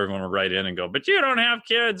 so I'm sure everyone will write in and go, but you don't have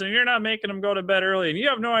kids and you're not making them go to bed early and you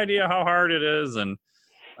have no idea how hard it is, and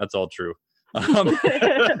that's all true. Well,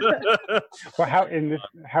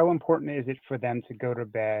 how important is it for them to go to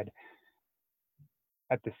bed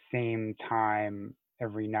at the same time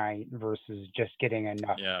every night versus just getting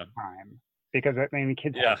enough time? Because I mean,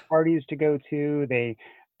 kids have parties to go to. They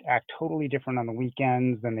act totally different on the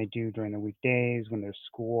weekends than they do during the weekdays when there's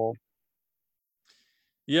school.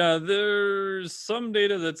 Yeah, there's some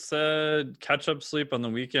data that said catch-up sleep on the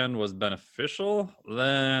weekend was beneficial.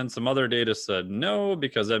 Then some other data said no,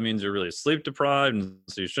 because that means you're really sleep deprived, and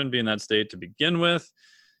so you shouldn't be in that state to begin with.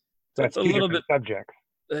 So that's a little bit subjects.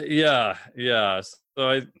 Yeah. So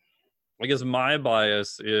I guess my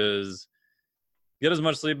bias is get as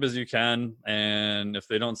much sleep as you can, and if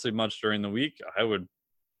they don't sleep much during the week,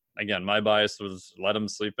 my bias was let them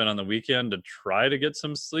sleep in on the weekend to try to get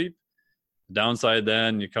some sleep. Downside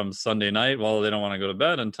then, you come Sunday night, they don't want to go to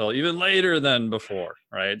bed until even later than before,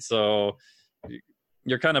 right? So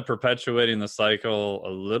you're kind of perpetuating the cycle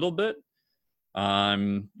a little bit.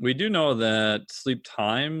 We do know that sleep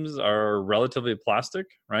times are relatively plastic,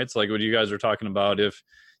 right? So like what you guys are talking about, if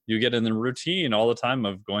you get in the routine all the time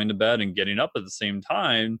of going to bed and getting up at the same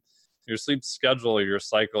time, your sleep schedule, your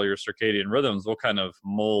cycle, your circadian rhythms will kind of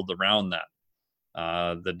mold around that.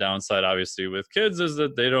 The downside, obviously, with kids is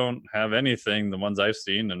that they don't have anything. The ones I've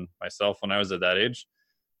seen, and myself when I was at that age,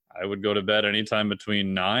 I would go to bed anytime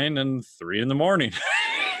between 9 and 3 in the morning,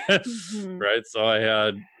 right? So I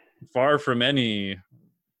had far from any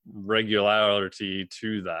regularity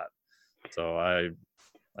to that. So I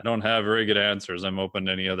don't have very good answers. I'm open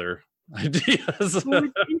to any other ideas. Well,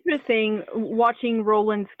 it's interesting watching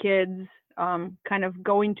Roland's kids kind of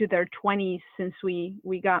go into their 20s since we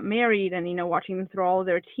got married, and watching them through all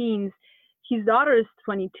their teens. His daughter is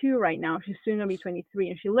 22 right now. She's soon gonna be 23,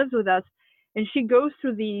 and she lives with us. And she goes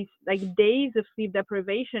through these like days of sleep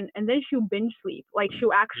deprivation, and then she'll binge sleep. Like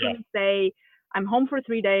she'll actually say, "I'm home for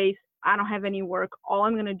 3 days. I don't have any work. All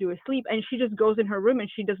I'm gonna do is sleep." And she just goes in her room and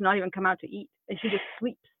she does not even come out to eat, and she just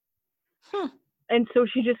sleeps. And so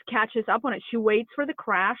she just catches up on it. She waits for the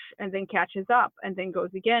crash and then catches up, and then goes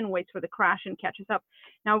again, waits for the crash and catches up.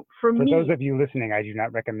 Now, for me, those of you listening, I do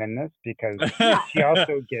not recommend this because she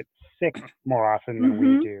also gets sick more often than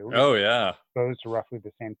we do. Oh, yeah. Exposed to roughly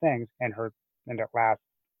the same things, and it lasts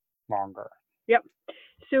longer. Yep.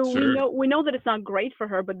 So we know that it's not great for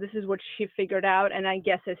her, but this is what she figured out. And I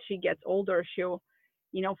guess as she gets older, she'll,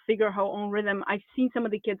 figure her own rhythm. I've seen some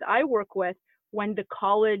of the kids I work with, when the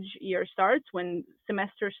college year starts, when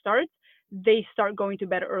semester starts, they start going to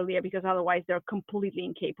bed earlier because otherwise they're completely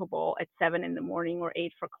incapable at 7 in the morning or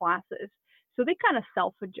 8 for classes. So they kind of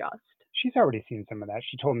self-adjust. She's already seen some of that.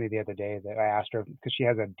 She told me the other day that I asked her, because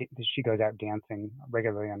she goes out dancing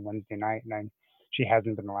regularly on Wednesday night, and she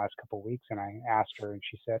hasn't been the last couple of weeks. And I asked her, and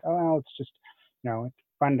she said, "Oh, well, it's just, it's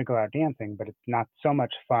fun to go out dancing, but it's not so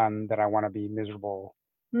much fun that I want to be miserable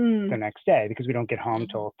the next day, because we don't get home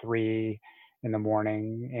till 3 in the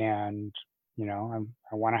morning, and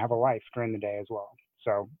I want to have a life during the day as well."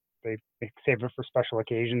 So they save it for special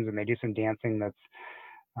occasions, and they do some dancing that's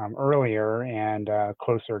earlier and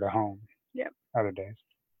closer to home. Yep. Other days.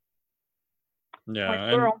 Yeah, Like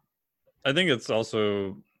and squirrel. I think it's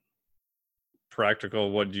also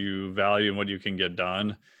practical what you value and what you can get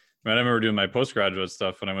done. I remember doing my postgraduate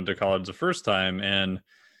stuff when I went to college the first time, and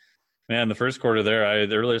man, the first quarter there,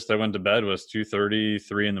 the earliest I went to bed was 2:30,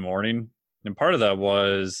 3 in the morning. And part of that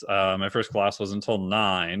was my first class was until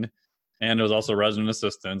 9, and it was also resident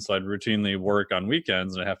assistant, so I'd routinely work on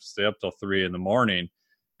weekends, and I have to stay up till 3 in the morning.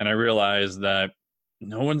 And I realized that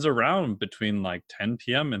no one's around between like 10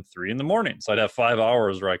 p.m. and 3 in the morning. So I'd have 5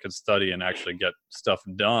 hours where I could study and actually get stuff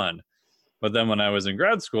done. But then when I was in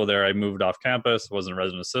grad school there, I moved off campus, wasn't a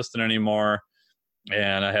resident assistant anymore,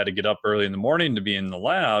 and I had to get up early in the morning to be in the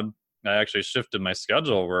lab. I actually shifted my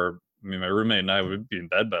schedule where, I mean, my roommate and I would be in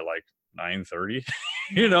bed by like 9:30,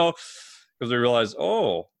 you know, because we realized,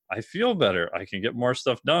 oh, I feel better. I can get more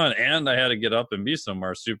stuff done. And I had to get up and be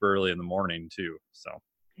somewhere super early in the morning too. So,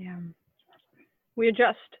 Yeah. We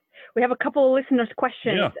adjust. We have a couple of listeners'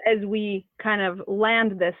 questions as we kind of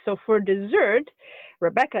land this. So for dessert,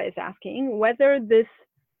 Rebecca is asking whether this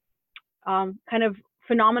kind of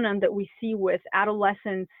phenomenon that we see with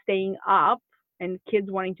adolescents staying up and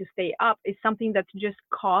kids wanting to stay up is something that's just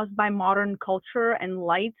caused by modern culture and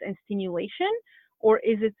lights and stimulation, or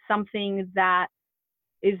is it something that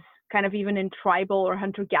is kind of even in tribal or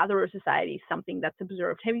hunter-gatherer societies, something that's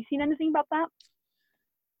observed? Have you seen anything about that?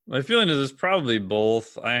 my feeling is it's probably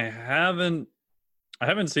both. I haven't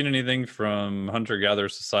seen anything from hunter-gatherer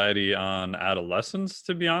society on adolescents,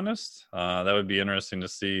 to be honest. That would be interesting to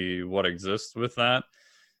see what exists with that.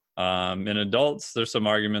 In adults, there's some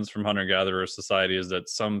arguments from hunter-gatherer societies that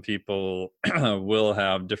some people will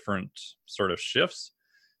have different sort of shifts,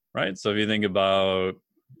 right? So if you think about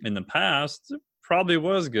in the past, it probably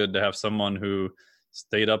was good to have someone who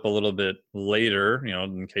stayed up a little bit later, you know,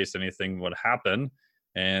 in case anything would happen,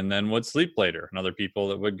 and then would sleep later, and other people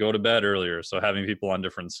that would go to bed earlier. So having people on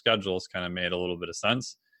different schedules kind of made a little bit of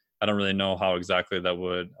sense. I don't really know how exactly that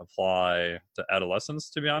would apply to adolescents,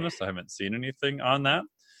 to be honest. I haven't seen anything on that,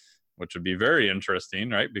 which would be very interesting,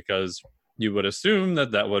 right? Because you would assume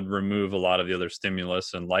that that would remove a lot of the other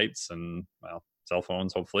stimulus and lights and, well, cell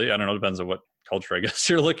phones, hopefully. I don't know, depends on what culture I guess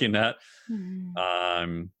you're looking at.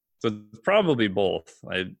 So it's probably both.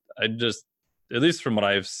 I just, at least from what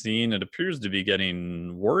I've seen, it appears to be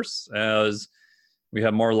getting worse as we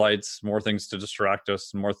have more lights, more things to distract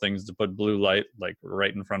us, more things to put blue light like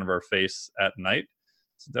right in front of our face at night.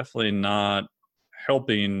 It's definitely not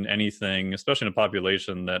helping anything, especially in a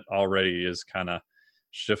population that already is kind of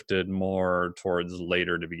shifted more towards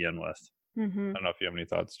later to begin with. I don't know if you have any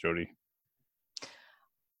thoughts, Jody.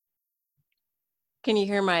 Can you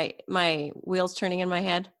hear my wheels turning in my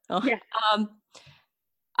head? Oh. Yes.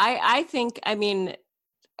 I think, I mean,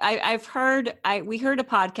 we heard a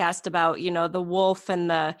podcast about, you know, the wolf and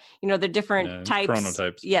the, you know, the different types.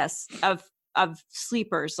 Chronotypes. Yes. Of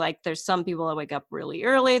sleepers. Like there's some people that wake up really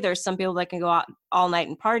early. There's some people that can go out all night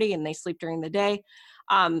and party and they sleep during the day.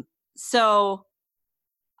 So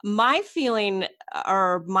my feeling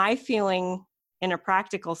in a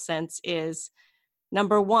practical sense is,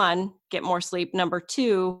 number one, get more sleep. Number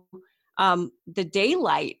two, the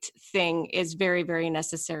daylight thing is very, very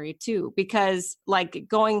necessary too, because like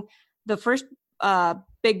the first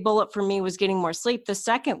big bullet for me was getting more sleep. The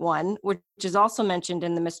second one, which is also mentioned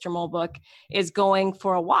in the Mr. Mole book, is going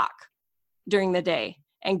for a walk during the day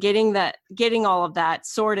and getting all of that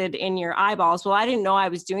sorted in your eyeballs. Well, I didn't know I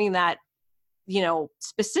was doing that, you know,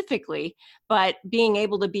 specifically, but being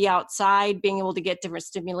able to be outside, being able to get different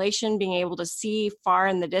stimulation, being able to see far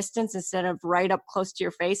in the distance instead of right up close to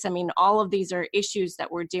your face. I mean, all of these are issues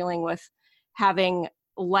that we're dealing with, having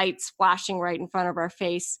lights flashing right in front of our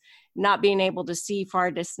face, not being able to see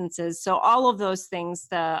far distances. So all of those things,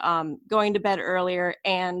 the going to bed earlier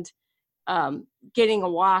and getting a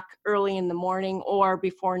walk early in the morning or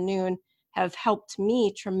before noon have helped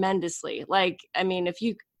me tremendously. Like, I mean, if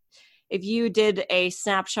you did a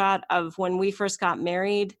snapshot of when we first got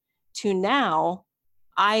married to now,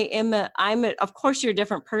 of course you're a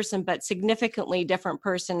different person, but significantly different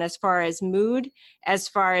person as far as mood, as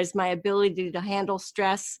far as my ability to handle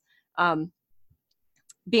stress,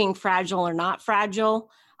 being fragile or not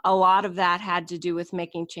fragile. A lot of that had to do with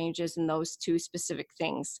making changes in those two specific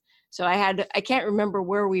things. So I can't remember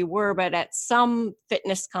where we were, but at some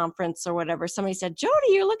fitness conference or whatever, somebody said, "Jody,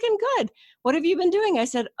 you're looking good. What have you been doing?" I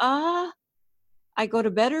said, I go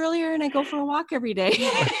to bed earlier and I go for a walk every day.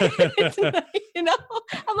 You know,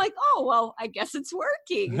 I'm like, oh, well, I guess it's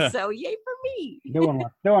working. So yay for me. No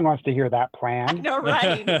one wants to hear that plan. No,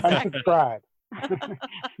 right. Exactly. Unsubscribe.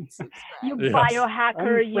 You Yes.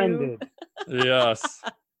 biohacker, you Unfriended. Yes,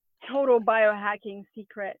 total biohacking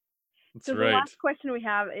secret. that's So the right. last question we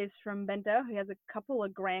have is from Benta, who has a couple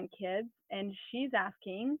of grandkids, and she's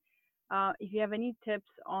asking if you have any tips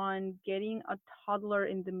on getting a toddler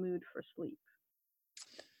in the mood for sleep.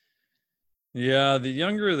 Yeah, the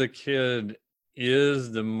younger the kid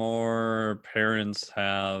is, the more parents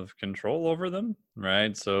have control over them,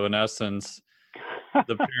 right? So in essence,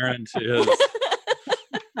 the parent is,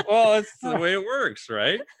 well, it's the way it works,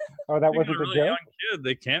 right? Oh, that You got wasn't a the really joke? young kid,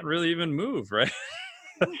 they can't really even move, right?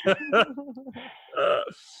 You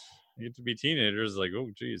get to be teenagers, like, oh,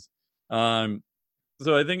 geez.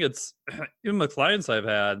 So I think it's even the clients I've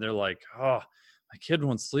had, they're like, oh, my kid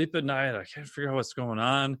won't sleep at night. I can't figure out what's going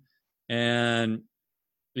on. And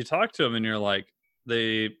you talk to them and you're like,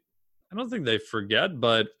 I don't think they forget,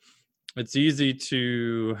 but it's easy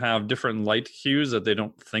to have different light cues that they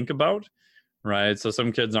don't think about, right? So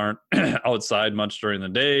some kids aren't outside much during the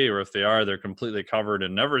day, or if they are, they're completely covered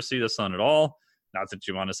and never see the sun at all. Not that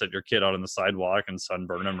you want to set your kid out on the sidewalk and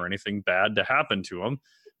sunburn them or anything bad to happen to them,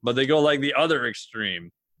 but they go like the other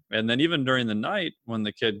extreme. And then even during the night, when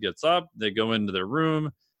the kid gets up, they go into their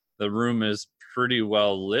room. The room is pretty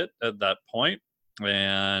well lit at that point,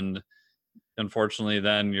 and unfortunately,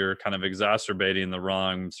 then you're kind of exacerbating the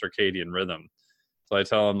wrong circadian rhythm. So I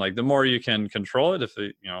tell them, like, the more you can control it, if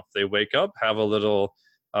they wake up, have a little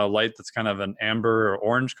light that's kind of an amber or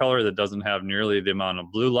orange color that doesn't have nearly the amount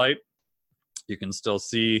of blue light. You can still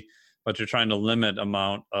see, but you're trying to limit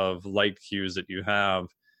amount of light cues that you have.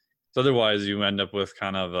 So otherwise, you end up with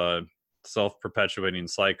kind of a self-perpetuating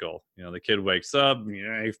cycle. The kid wakes up,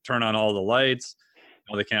 you turn on all the lights.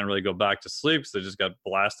 They can't really go back to sleep because they just got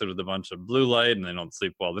blasted with a bunch of blue light, and they don't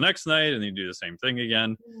sleep well the next night, and you do the same thing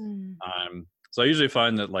again. So I usually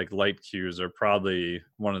find that like light cues are probably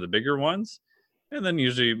one of the bigger ones. And then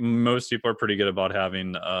usually most people are pretty good about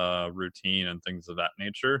having a routine and things of that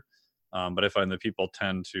nature. But I find that people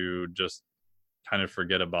tend to just kind of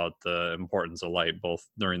forget about the importance of light, both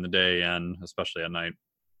during the day and especially at night.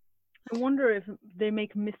 I wonder if they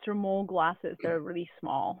make Mr. Mole glasses that are really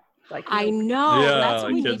small. Like, I know. Yeah, That's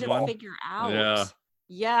what we need kids to one. figure out. Yeah.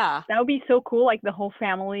 Yeah. that would be so cool, like the whole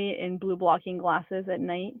family in blue blocking glasses at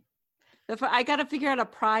night. I got to figure out a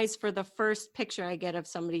prize for the first picture I get of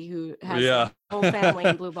somebody who has Yeah. a whole family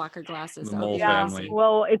in blue blocker glasses. The That would Mole be Yeah, family. amazing.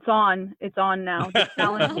 well, it's on now. The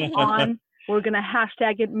challenge is on. We're gonna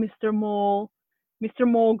hashtag it Mr. Mole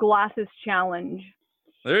Glasses Challenge.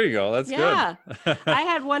 There you go. That's Yeah. good. I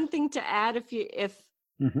had one thing to add if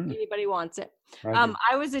Mhm. anybody wants it. Roger.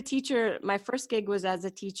 I was a teacher. My first gig was as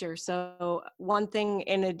a teacher. So one thing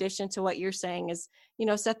in addition to what you're saying is,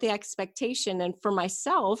 set the expectation. And for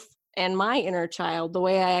myself and my inner child, the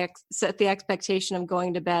way I set the expectation of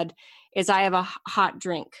going to bed is I have a hot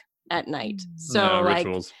drink at night. So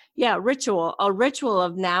rituals. a ritual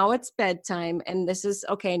of now it's bedtime. And this is,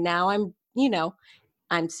 okay, now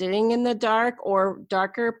I'm sitting in the dark or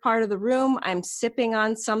darker part of the room. I'm sipping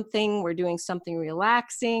on something. We're doing something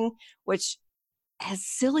relaxing, which, as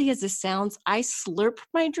silly as this sounds, I slurp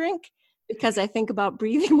my drink because I think about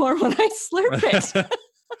breathing more when I slurp it.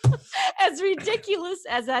 As ridiculous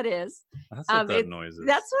as that is. That's what that noise is.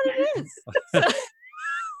 That's what it is.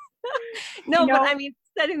 No, but I mean,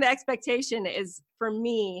 setting the expectation is, for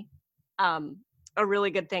me, a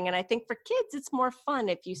really good thing. And I think for kids, it's more fun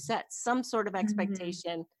if you set some sort of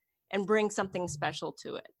expectation and bring something special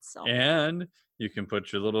to it. So, and you can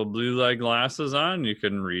put your little blue light glasses on. You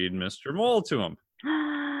can read Mr. Mole to them.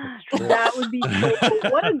 That would be so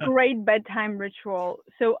cool. What a great bedtime ritual.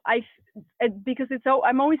 So because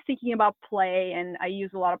I'm always thinking about play, and I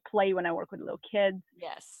use a lot of play when I work with little kids.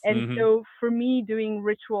 yes. And so for me, doing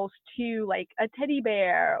rituals too, like a teddy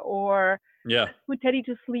bear, or put Teddy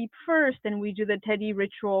to sleep first, and we do the Teddy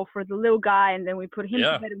ritual for the little guy, and then we put him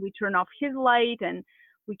to bed and we turn off his light and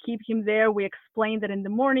we keep him there. We explain that in the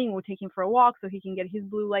morning we'll take him for a walk so he can get his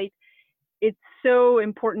blue light. It's so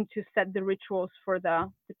important to set the rituals for the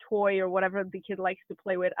toy or whatever the kid likes to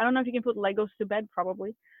play with. I don't know if you can put Legos to bed,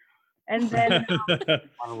 probably. And then Want to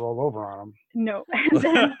roll over on them? no.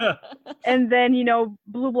 And then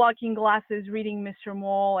blue blocking glasses, reading Mr.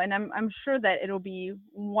 Mole, and I'm sure that it'll be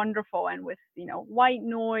wonderful. And with white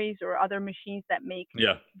noise or other machines that make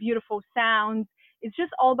beautiful sounds, it's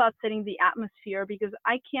just all about setting the atmosphere, because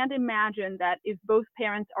I can't imagine that if both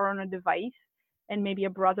parents are on a device and maybe a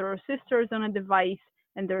brother or sister is on a device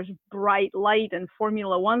and there's bright light and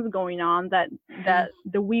Formula One's going on, that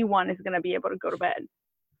the wee one is going to be able to go to bed.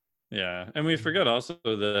 Yeah, and we forget also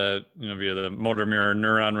that via the motor mirror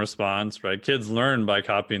neuron response, right? Kids learn by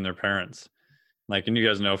copying their parents. like, and you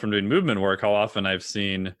guys know from doing movement work how often I've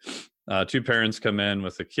seen two parents come in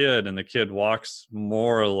with a kid, and the kid walks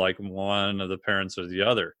more like one of the parents or the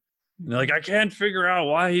other. And they're like, I can't figure out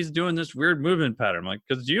why he's doing this weird movement pattern. I'm like,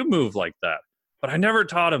 because you move like that. But I never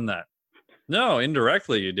taught him that. No,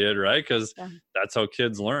 indirectly you did, right? Because that's how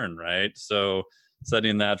kids learn, right? So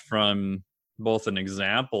setting that from both an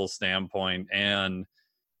example standpoint and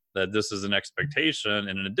that this is an expectation,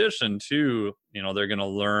 and in addition to, you know, they're going to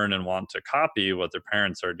learn and want to copy what their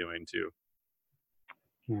parents are doing too.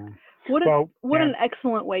 Yeah. What an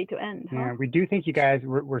excellent way to end. Huh? Yeah, we do think you guys,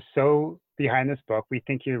 we're so behind this book. We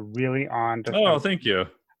think you're really on to Oh, thank you.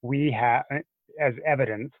 We have, as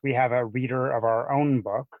evidence, we have a reader of our own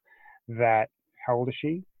book that, how old is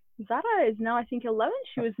she? Zara is now, I think, 11.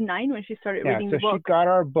 She was 9 when she started reading the book. So she got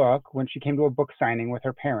our book when she came to a book signing with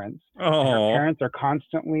her parents. Oh. Her parents are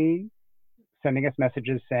constantly sending us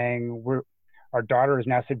messages saying, our daughter is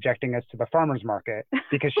now subjecting us to the farmer's market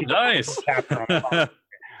because she nice. a chapter on the farmer's market.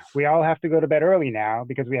 We all have to go to bed early now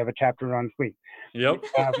because we have a chapter on sleep. Yep.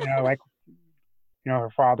 You know, like, you know, her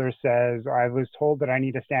father says, I was told that I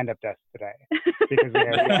need a stand-up desk today because we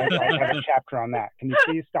have a chapter on that. Can you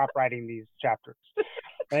please stop writing these chapters?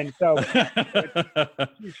 And so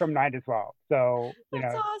she's from 9 to 12. So, you know,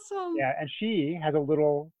 That's awesome. Yeah. And she has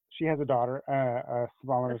a daughter, a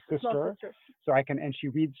smaller sister. So and she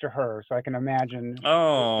reads to her. So I can imagine.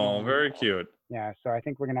 Oh, very cute. Yeah. So I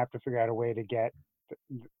think we're going to have to figure out a way to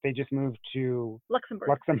they just moved to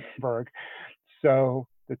Luxembourg. So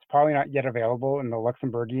it's probably not yet available in the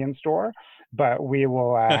Luxembourgian store, but we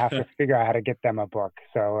will have to figure out how to get them a book.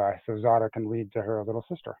 So Zara can read to her little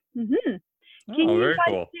sister. Mm-hmm. Can you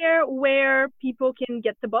guys share where people can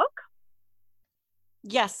get the book?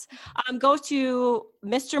 Yes. Go to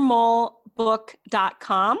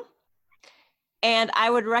mrmolebook.com. And I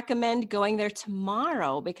would recommend going there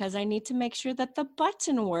tomorrow because I need to make sure that the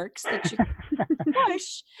button works that you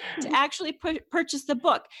push to actually purchase the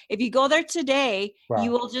book. If you go there today, you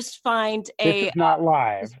will just find this is not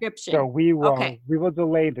live description. So we will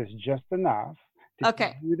delay this just enough to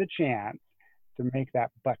give you the chance to make that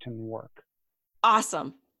button work.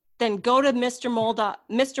 Awesome. Then go to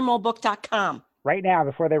mrmolebook.com. Right now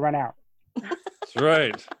before they run out. That's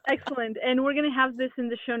right. Excellent. And we're going to have this in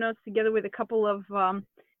the show notes together with a couple of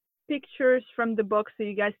pictures from the book so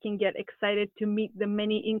you guys can get excited to meet the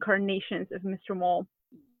many incarnations of Mr. Mole.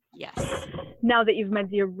 Yes. Now that you've met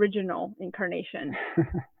the original incarnation.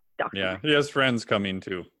 Yeah, he has friends coming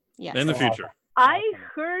too. Yes. In the future. I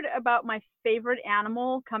heard about my favorite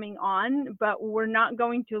animal coming on, but we're not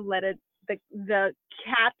going to let the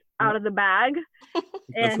cat out of the bag.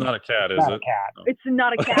 It's not a cat, is it? It's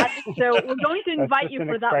not a cat. So we're going to invite you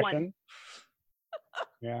for that one.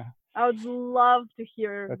 Yeah. I would love to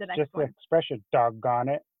hear the next one. Just the expression, doggone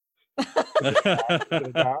it. It's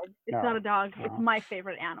not a dog. No. It's my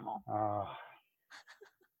favorite animal.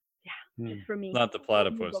 Yeah, just for me. Not the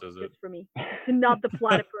platypus, is it? Just for me. It's not the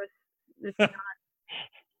platypus. It's not.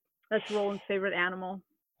 That's Roland's favorite animal.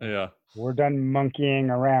 Yeah. We're done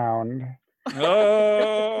monkeying around.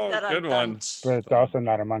 Oh, good one. But it's also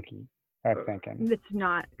not a monkey, I'm thinking. It's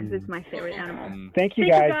not, because it's my favorite animal. Thank you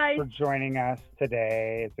guys for joining us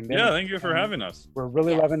today. It's amazing. Yeah, thank you for having us. We're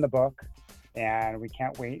really loving the book, and we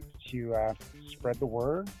can't wait to spread the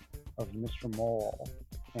word of Mr. Mole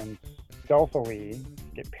and stealthily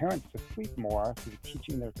get parents to sleep more through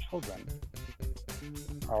teaching their children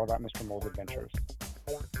all about Mr. Mole's adventures.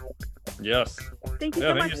 Yes. Thank you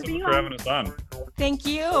so much for having us on. Thank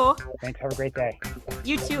you. Thanks. Have a great day.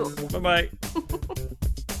 You too. Bye-bye.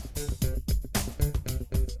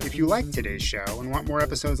 If you liked today's show and want more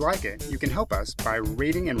episodes like it, you can help us by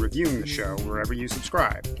rating and reviewing the show wherever you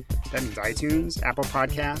subscribe. That means iTunes, Apple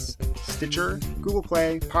Podcasts, Stitcher, Google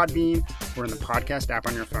Play, Podbean, or in the podcast app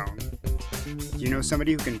on your phone. Do you know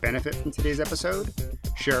somebody who can benefit from today's episode?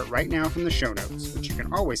 Share it right now from the show notes, which you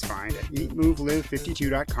can always find at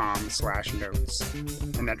eatmovelive52.com/notes.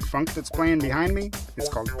 And that funk that's playing behind me, it's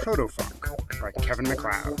called Proto-Funk by Kevin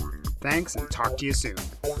MacLeod. Thanks, and talk to you soon.